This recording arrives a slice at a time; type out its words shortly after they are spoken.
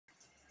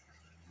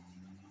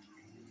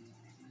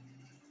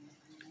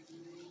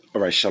All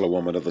right,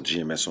 Shalom, another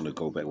GMS on the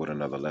go back with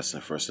another lesson.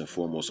 First and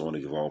foremost, I want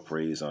to give all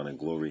praise, honor, and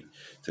glory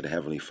to the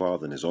Heavenly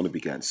Father and His only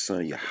begotten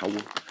Son,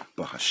 Yahweh,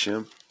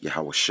 Bahashem,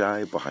 Yahweh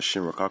Shai,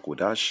 Bahashem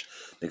Rakakwadash.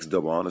 Next,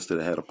 double honors to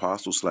the head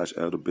apostle /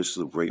 elder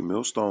bishop of Great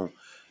Millstone,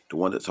 the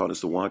one that taught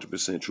us the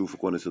 100% truth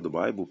according to the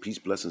Bible. Peace,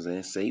 blessings,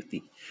 and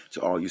safety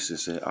to all you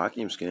sincere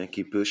Akim scan.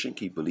 Keep pushing,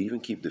 keep believing,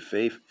 keep the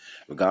faith.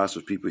 Regardless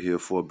of people here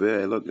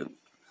forbear. Look,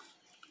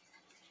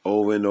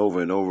 over and over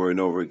and over and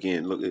over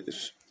again.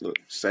 Look,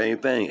 same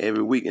thing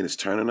every week, and it's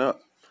turning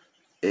up.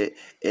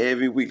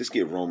 Every week. Let's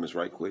get Romans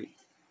right quick.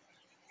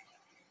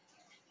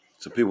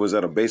 Some people was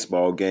at a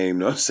baseball game, you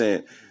know what I'm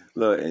saying?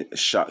 Look, and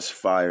shots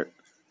fired,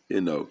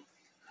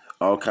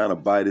 all kind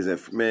of bodies at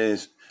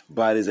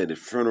the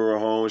funeral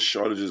homes,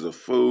 shortages of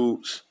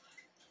foods.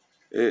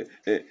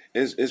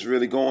 It's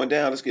really going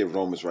down. Let's get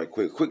Romans right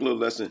quick. Quick little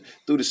lesson.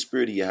 Through the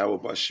spirit of Yahweh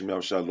by Shem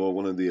Shah, Lord,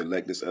 one of the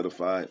elect is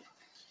edified.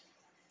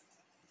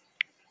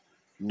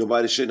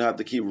 Nobody shouldn't have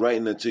to keep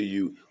writing it to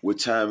you what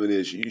time it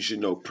is. You should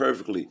know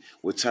perfectly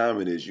what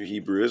time it is. You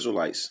Hebrew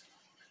Israelites,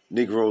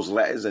 Negroes,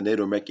 Latins, and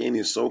Native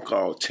Americans,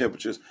 so-called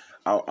temperatures,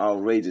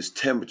 outrageous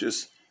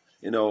temperatures,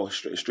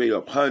 straight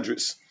up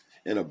hundreds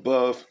and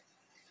above.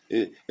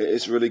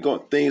 It's really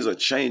going. Things are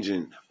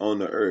changing on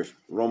the earth.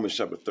 Romans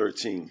chapter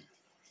 13.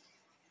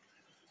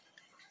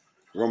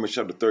 Romans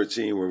chapter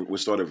 13, we'll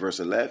start at verse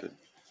 11.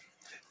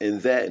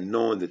 And that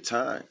knowing the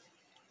time.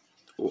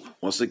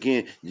 Once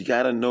again, you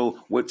got to know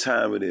what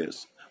time it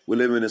is. We're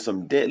living in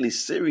some deadly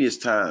serious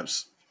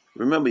times.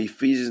 Remember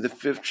Ephesians, the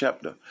 5th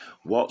chapter.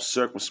 Walk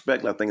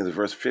circumspectly, I think it's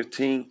verse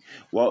 15.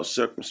 Walk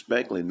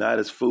circumspectly, not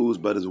as fools,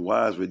 but as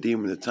wise,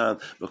 redeeming the time,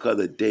 because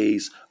the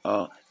days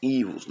are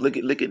evils. Look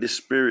at the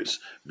spirits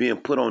being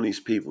put on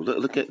these people.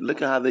 Look at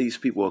how these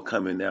people are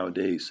coming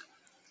nowadays.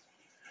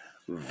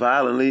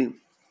 Violently,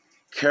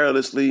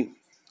 carelessly.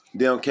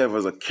 They don't care if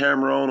there's a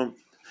camera on them.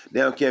 They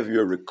don't care if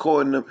you're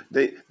recording them.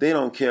 They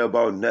don't care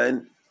about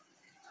nothing.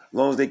 As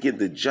long as they get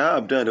the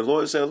job done. The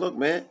Lord said, look,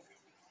 man,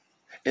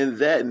 and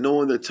that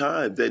knowing the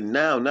time, that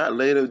now, not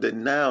later, that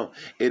now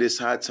it is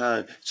high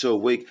time to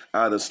awake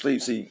out of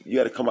sleep. See, you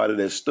got to come out of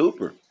that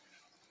stupor.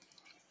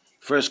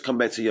 First, come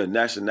back to your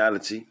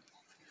nationality.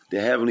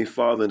 The Heavenly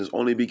Father and His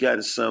only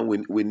begotten Son,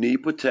 we need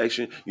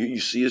protection. You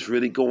see it's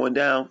really going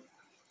down.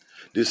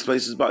 This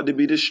place is about to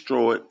be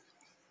destroyed.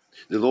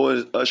 The Lord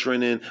is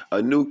ushering in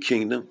a new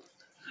kingdom.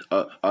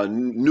 A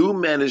new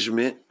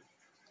management,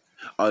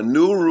 a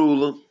new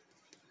ruler.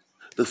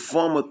 The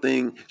former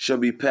thing shall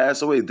be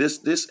passed away.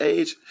 This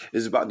age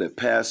is about to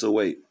pass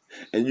away.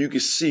 And you can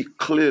see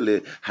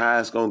clearly how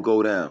it's going to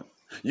go down.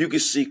 You can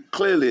see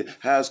clearly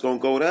how it's going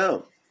to go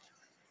down.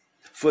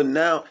 For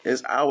now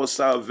is our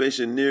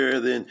salvation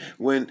nearer than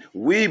when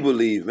we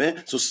believe,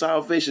 man. So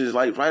salvation is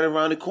like right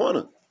around the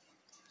corner.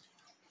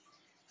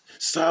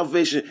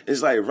 Salvation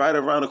is like right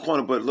around the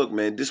corner. But look,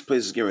 man, this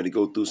place is getting ready to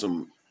go through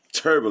some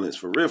turbulence,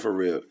 for real, for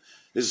real.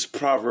 This is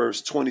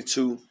Proverbs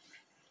 22.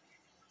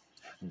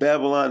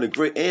 Babylon the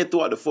Great, and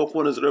throughout the four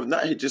corners of the earth,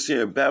 not just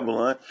here in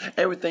Babylon.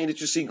 Everything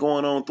that you see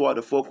going on throughout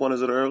the four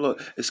corners of the earth,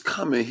 look, it's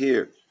coming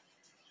here.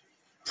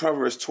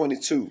 Proverbs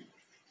 22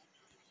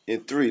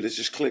 and 3. Let's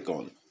just click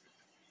on it.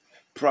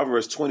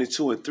 Proverbs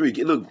 22 and 3.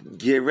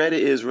 Get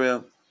ready,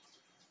 Israel.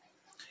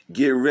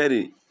 Get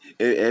ready.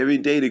 Every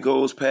day that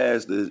goes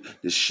past, the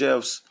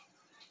shelves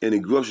in the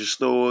grocery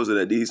stores or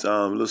at these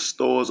little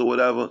stores or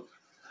whatever,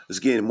 it's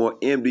getting more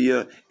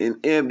emptier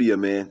and emptier,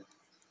 man.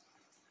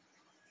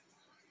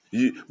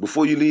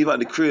 Before you leave out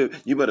the crib,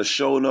 you better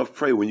show enough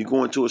pray. When you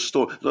go into a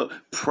store, look,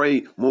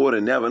 pray more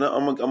than ever. Now,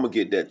 I'm gonna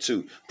get that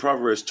too.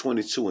 Proverbs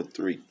 22 and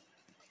 3.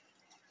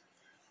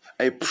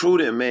 A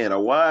prudent man,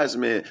 a wise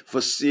man,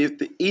 foreseeth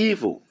the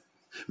evil,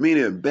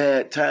 meaning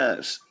bad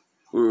times.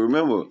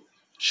 Remember,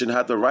 shouldn't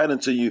have to write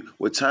unto you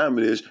what time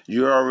it is.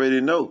 You already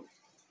know.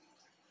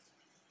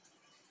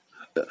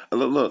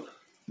 Look.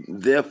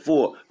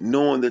 Therefore,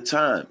 knowing the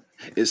time,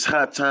 it's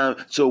high time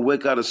to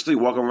wake out of sleep,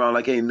 walking around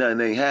like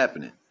nothing ain't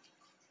happening.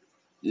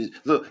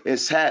 Look,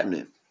 it's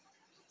happening.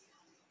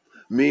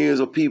 Millions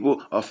of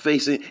people are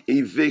facing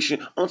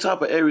eviction on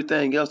top of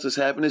everything else that's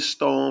happening.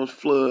 Storms,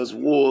 floods,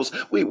 wars.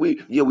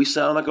 We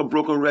sound like a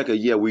broken record.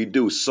 Yeah, we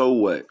do. So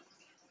what?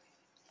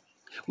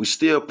 We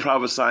still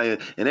prophesying,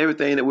 and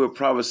everything that we're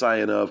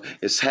prophesying of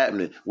is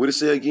happening. What it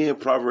say again?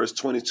 Proverbs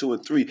 22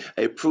 and 3.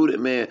 A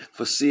prudent man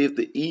foreseeth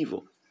the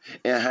evil,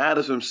 and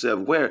hideth himself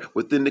where?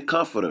 Within the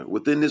comforter,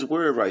 within this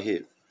word right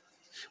here.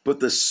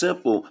 But the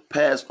simple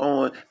pass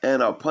on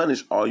and are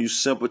punished. Are you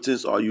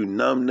simpletons? Are you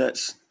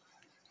numbnuts?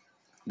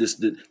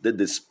 That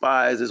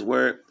despise this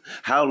word?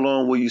 How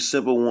long will you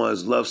simple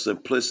ones love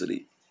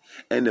simplicity?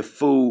 And the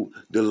fool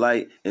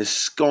delight in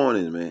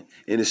scorning, man.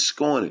 And it's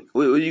scorning.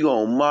 Are you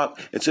going to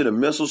mock until the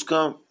missiles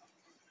come?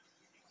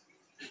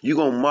 You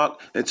going to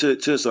mock until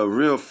it's a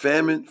real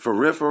famine? For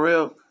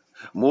real?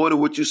 More than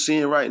what you're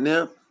seeing right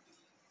now?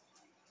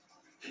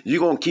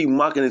 You're going to keep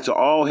mocking until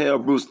all hell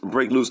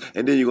break loose,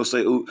 and then you're going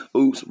to say,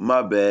 oops,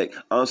 my bad,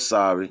 I'm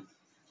sorry.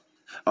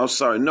 I'm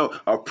sorry, no,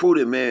 a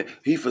prudent man,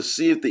 he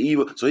foreseeth the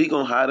evil, so he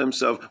gonna hide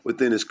himself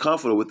within his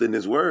comfort, within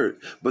his word.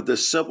 But the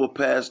simple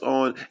pass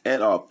on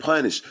and are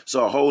punished.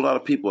 So a whole lot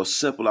of people are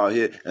simple out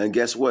here, and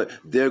guess what?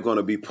 They're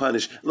gonna be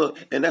punished. Look,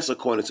 and that's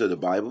according to the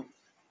Bible.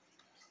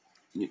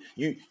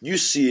 You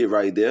see it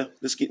right there.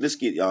 Let's get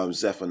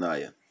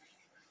Zephaniah.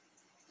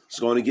 It's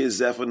going to get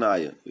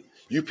Zephaniah.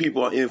 You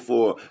people are in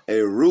for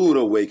a rude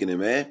awakening,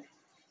 man.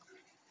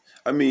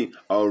 I mean,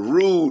 a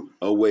rude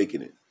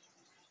awakening.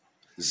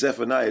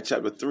 Zephaniah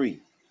chapter 3.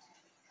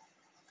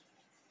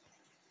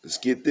 Let's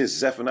get this.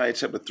 Zephaniah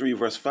chapter 3,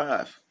 verse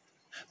 5.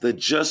 The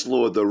just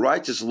Lord, the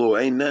righteous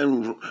Lord, ain't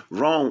nothing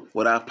wrong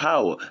with our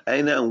power.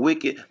 Ain't nothing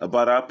wicked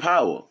about our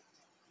power.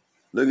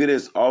 Look at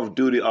this.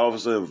 Off-duty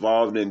officer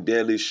involved in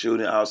deadly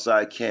shooting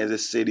outside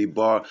Kansas City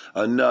bar.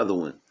 Another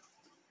one.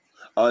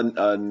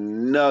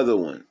 Another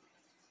one.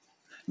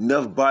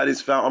 Enough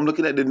bodies found. I'm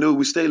looking at the news.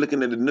 We stay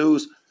looking at the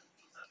news.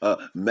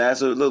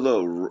 Massive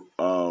little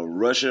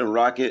Russian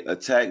rocket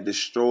attack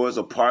destroys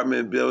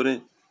apartment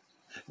building.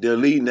 They're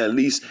leading at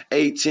least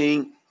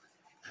 18.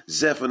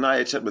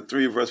 Zephaniah chapter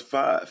 3, verse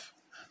 5.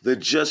 The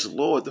just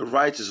Lord, the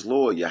righteous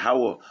Lord,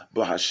 Yahweh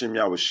Bahashim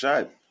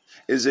Yahushai,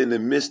 is in the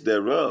midst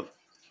thereof.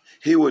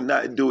 He will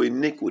not do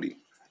iniquity.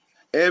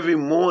 Every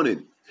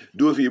morning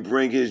doeth he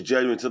bring his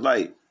judgment to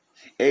light.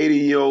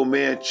 80-year-old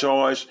man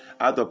charged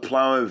out the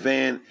plowing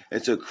van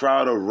into a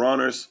crowd of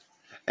runners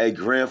at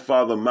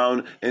Grandfather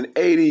Mountain. An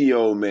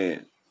 80-year-old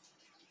man.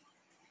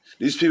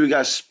 These people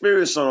got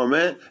spirits on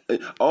them, man.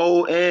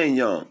 Old and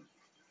young.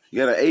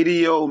 You got an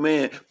 80-year-old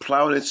man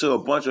plowing into a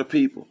bunch of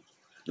people.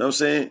 You know what I'm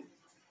saying?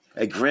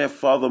 At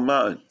Grandfather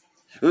Mountain.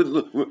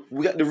 Look,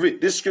 we got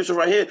this scripture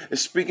right here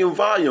is speaking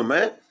volume,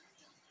 man.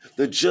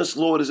 The just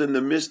Lord is in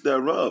the midst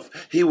thereof.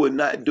 He will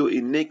not do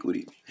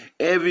iniquity.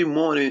 Every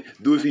morning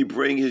doeth he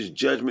bring his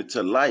judgment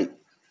to light.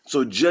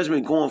 So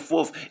judgment going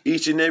forth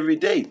each and every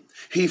day.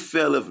 He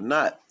faileth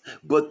not,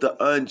 but the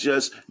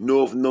unjust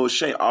knoweth no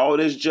shame. All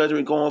this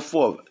judgment going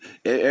forth.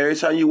 Every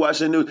time you watch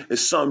the news,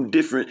 it's something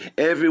different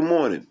every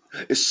morning.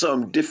 It's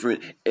something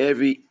different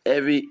every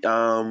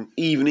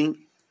evening.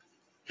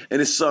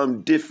 And it's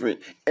something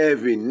different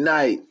every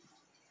night.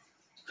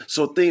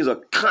 So things are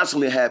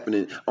constantly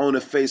happening on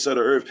the face of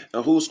the earth.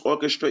 And who's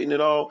orchestrating it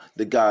all?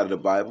 The God of the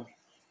Bible.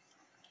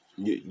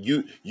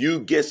 You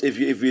guess if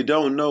you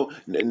don't know,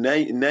 now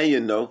you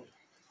know.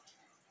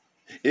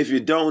 If you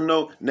don't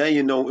know, now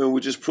you know, and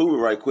we'll just prove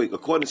it right quick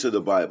according to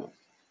the Bible.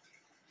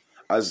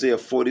 Isaiah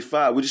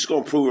 45. We're just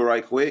gonna prove it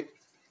right quick.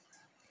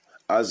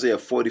 Isaiah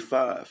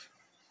 45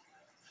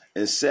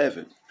 and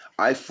 7.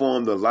 I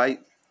form the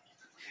light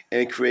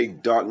and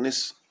create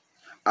darkness.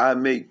 I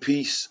make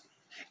peace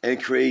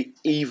and create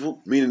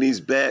evil, meaning these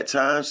bad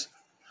times.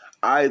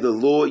 I, the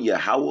Lord,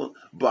 Yahweh,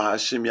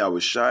 Bahashim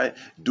Yahushai,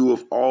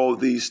 doeth all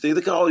these things.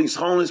 Look at all these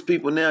homeless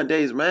people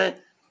nowadays, man.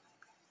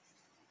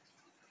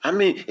 I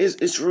mean,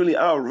 it's really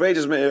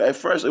outrageous, man. At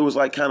first, it was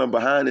like kind of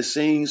behind the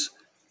scenes.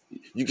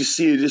 You can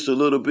see it just a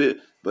little bit.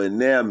 But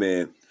now,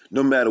 man,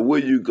 no matter where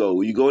you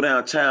go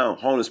downtown,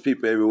 homeless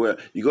people everywhere.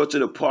 You go to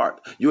the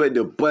park, you at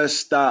the bus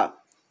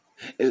stop,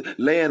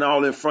 laying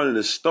all in front of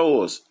the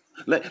stores.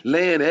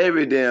 Laying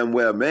every damn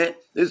well, man.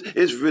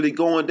 It's really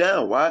going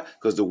down. Why?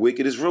 Because the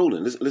wicked is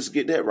ruling. Let's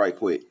get that right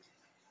quick.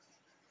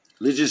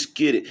 Let's just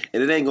get it.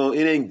 And it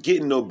ain't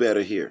getting no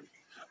better here.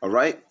 All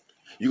right?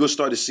 You're gonna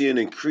start to see an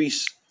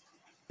increased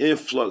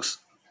influx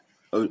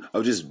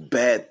of just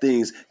bad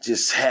things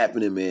just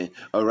happening, man.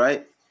 All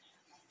right?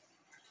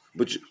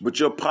 But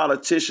your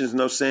politicians, you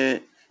know what I'm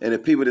saying? And the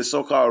people that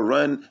so-called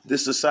run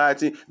this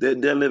society, they're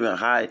living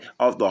high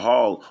off the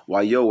hog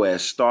while your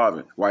ass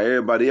starving, while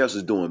everybody else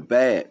is doing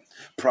bad.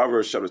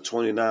 Proverbs chapter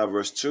 29,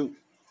 verse 2.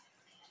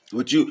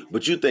 But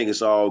you think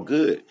it's all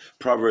good.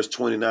 Proverbs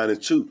 29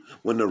 and 2.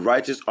 When the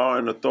righteous are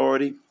in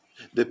authority,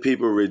 the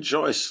people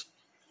rejoice.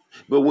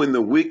 But when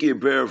the wicked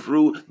bear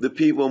rule, the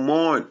people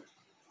mourn.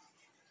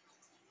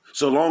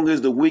 So long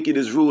as the wicked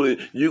is ruling,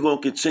 you're going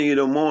to continue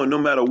to mourn no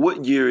matter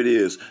what year it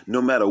is, no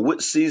matter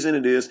what season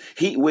it is.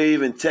 Heat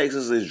wave in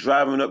Texas is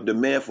driving up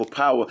demand for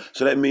power.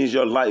 So that means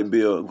your light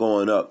bill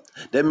going up.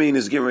 That means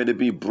it's getting ready to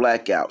be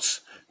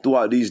blackouts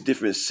throughout these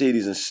different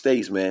cities and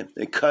states, man,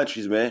 and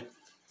countries, man.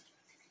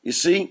 You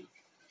see?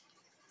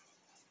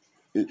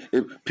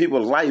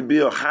 People light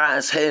bill high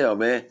as hell,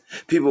 man.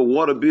 People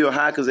water bill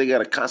high because they got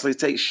to constantly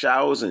take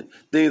showers and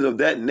things of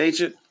that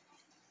nature.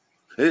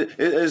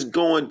 It's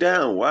going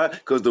down. Why?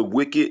 Because the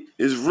wicked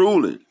is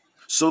ruling.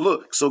 So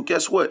look, so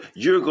guess what?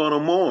 You're going to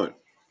mourn.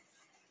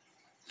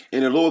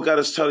 And the Lord God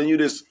is telling you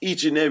this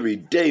each and every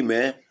day,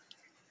 man.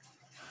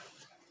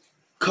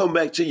 Come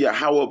back to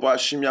Yahweh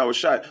Ba'ashim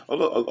Yahushai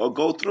or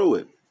go through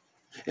it.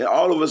 And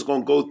all of us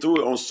going to go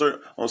through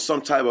it on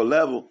some type of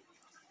level.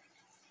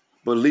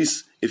 But at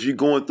least if you're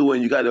going through it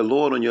and you got the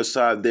Lord on your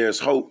side,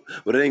 there's hope.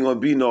 But there ain't going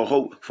to be no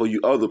hope for you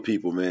other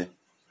people, man.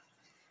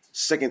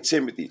 2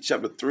 Timothy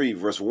chapter 3,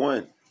 verse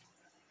 1.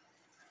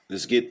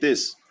 Let's get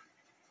this.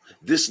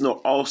 This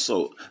know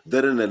also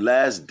that in the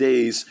last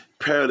days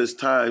perilous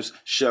times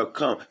shall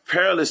come.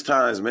 Perilous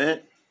times,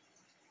 man.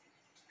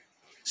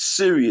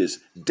 serious,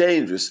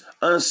 dangerous,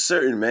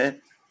 uncertain,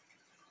 man.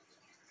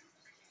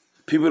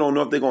 People don't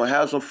know if they're going to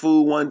have some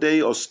food one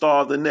day or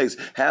starve the next.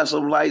 Have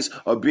some lights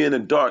or be in the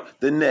dark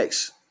the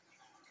next.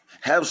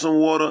 Have some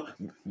water,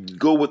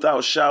 go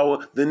without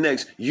shower the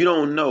next. You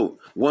don't know.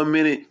 1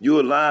 minute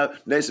you're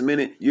alive, next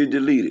minute you're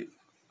deleted.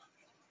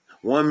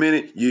 1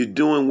 minute you're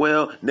doing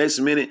well, next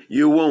minute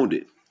you're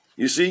wounded.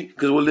 You see?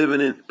 Because we're living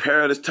in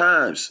perilous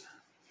times.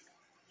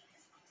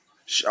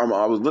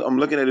 I'm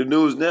looking at the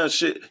news now.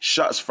 Shit,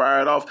 shots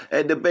fired off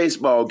at the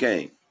baseball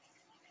game.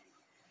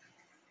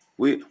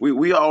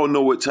 We all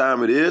know what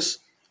time it is.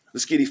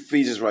 Let's get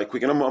Ephesians right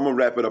quick, and I'm gonna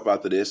wrap it up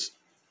after this.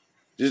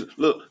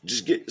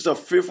 It's a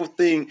fearful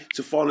thing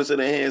to fall into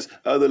the hands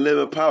of the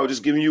living power.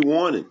 Just giving you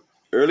warning,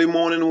 early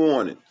morning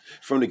warning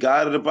from the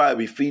God of the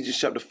Bible, Ephesians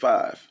chapter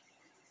 5.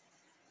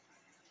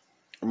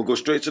 I'm going to go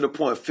straight to the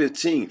point.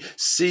 15.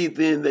 See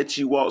then that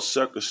you walk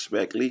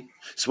circumspectly.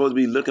 Supposed to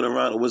be looking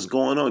around at what's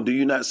going on. Do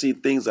you not see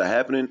things are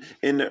happening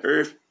in the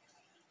earth?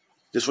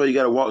 That's why you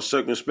got to walk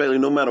circumspectly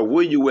no matter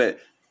where you at.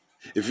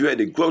 If you're at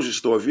the grocery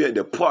store, if you're at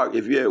the park,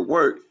 if you're at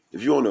work,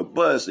 if you're on a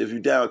bus, if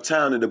you're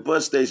downtown at the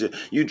bus station,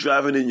 you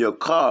driving in your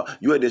car,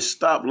 you at the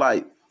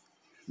stoplight.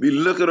 Be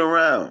looking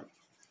around,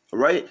 all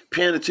right?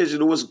 Paying attention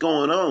to what's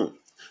going on.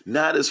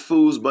 Not as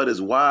fools, but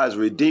as wise,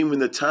 redeeming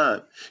the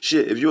time.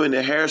 Shit, if you're in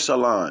the hair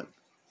salon,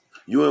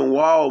 you're in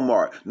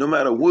Walmart, no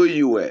matter where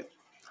you at,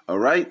 all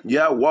right?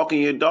 You're out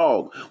walking your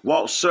dog.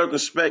 Walk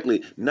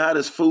circumspectly, not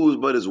as fools,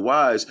 but as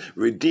wise,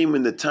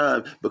 redeeming the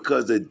time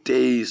because the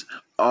days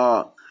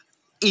are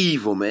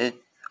evil, man,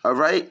 all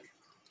right?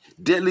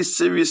 Deadly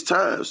serious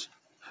times.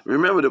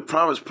 Remember, the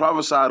prophets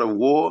prophesied of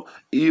war,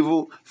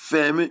 evil,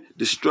 famine,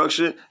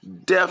 destruction,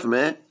 death,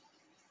 man.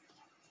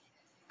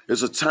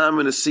 There's a time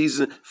and a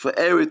season for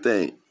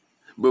everything.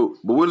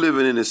 But we're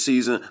living in a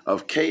season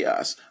of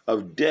chaos,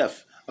 of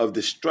death, of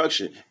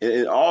destruction,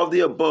 and all the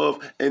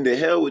above, and the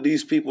hell what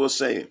these people are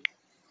saying.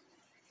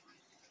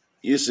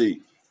 You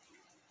see,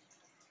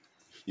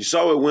 you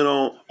saw what went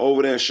on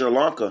over there in Sri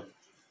Lanka.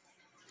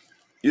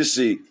 You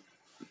see,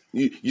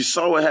 you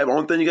saw what happened.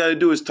 Only thing you got to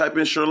do is type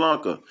in Sri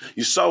Lanka.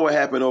 You saw what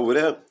happened over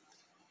there.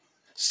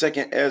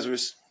 2nd Ezra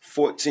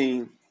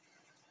 14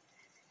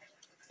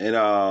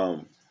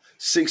 and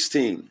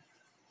 16.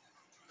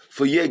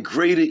 For yet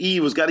greater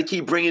evils, got to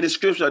keep bringing this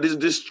scripture out.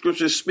 This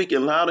scripture is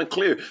speaking loud and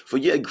clear. For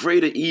yet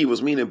greater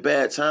evils, meaning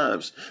bad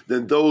times,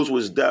 than those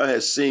which thou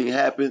hast seen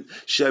happen,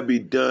 shall be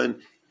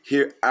done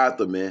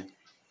hereafter, man.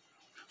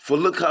 For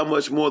look how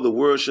much more the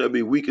world shall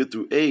be weaker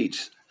through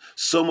age.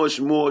 So much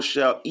more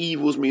shall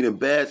evils, meaning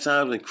bad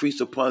times, increase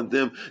upon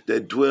them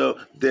that dwell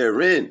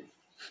therein.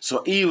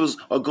 So evils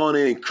are going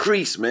to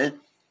increase, man.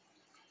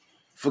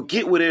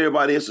 Forget what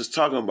everybody else is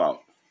talking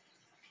about.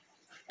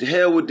 To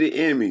hell with the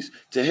Emmys.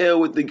 To hell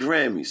with the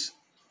Grammys.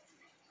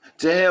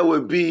 To hell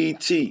with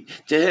BET.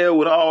 To hell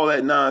with all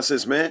that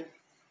nonsense, man.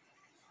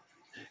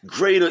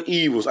 Greater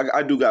evils.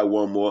 I do got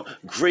one more.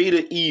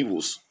 Greater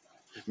evils.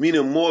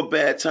 Meaning more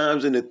bad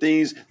times than the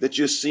things that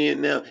you're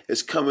seeing now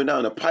is coming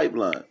down the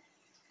pipeline.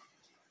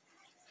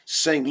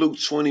 St. Luke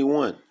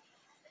 21.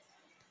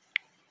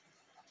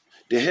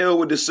 The hell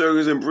with the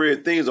circus and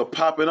bread, things are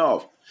popping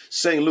off.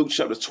 St. Luke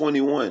chapter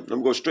 21. I'm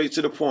going to go straight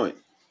to the point.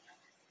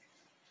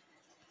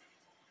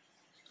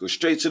 Go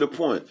straight to the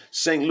point.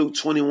 St. Luke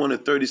 21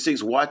 and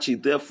 36. Watch ye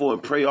therefore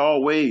and pray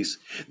always,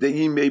 that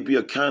ye may be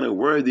accounted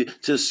worthy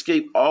to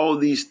escape all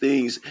these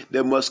things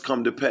that must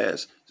come to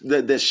pass.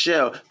 That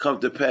shall come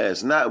to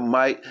pass. Not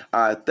might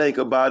I think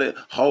about it.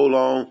 Hold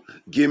on.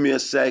 Give me a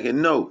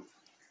second. No.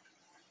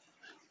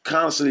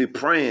 Constantly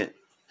praying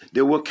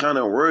that we're kind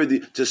of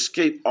worthy to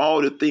escape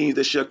all the things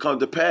that shall come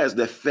to pass.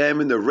 The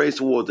famine, the race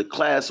wars, the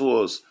class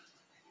wars,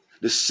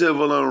 the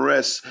civil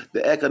unrest,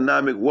 the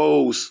economic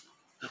woes.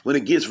 When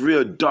it gets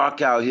real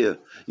dark out here,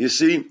 you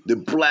see, the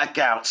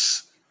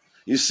blackouts,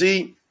 you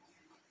see,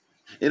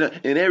 and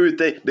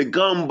everything, the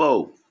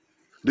gumbo,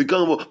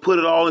 put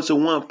it all into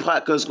one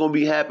pot because it's going to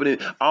be happening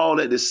all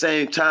at the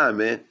same time,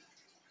 man.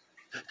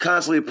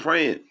 Constantly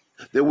praying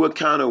that we're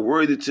kind of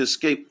worthy to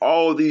escape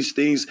all these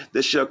things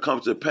that shall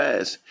come to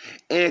pass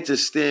and to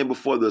stand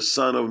before the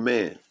Son of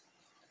Man.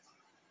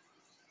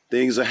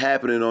 Things are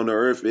happening on the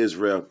earth,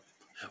 Israel.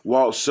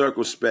 Walk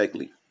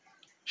circumspectly.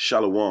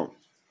 Shalom.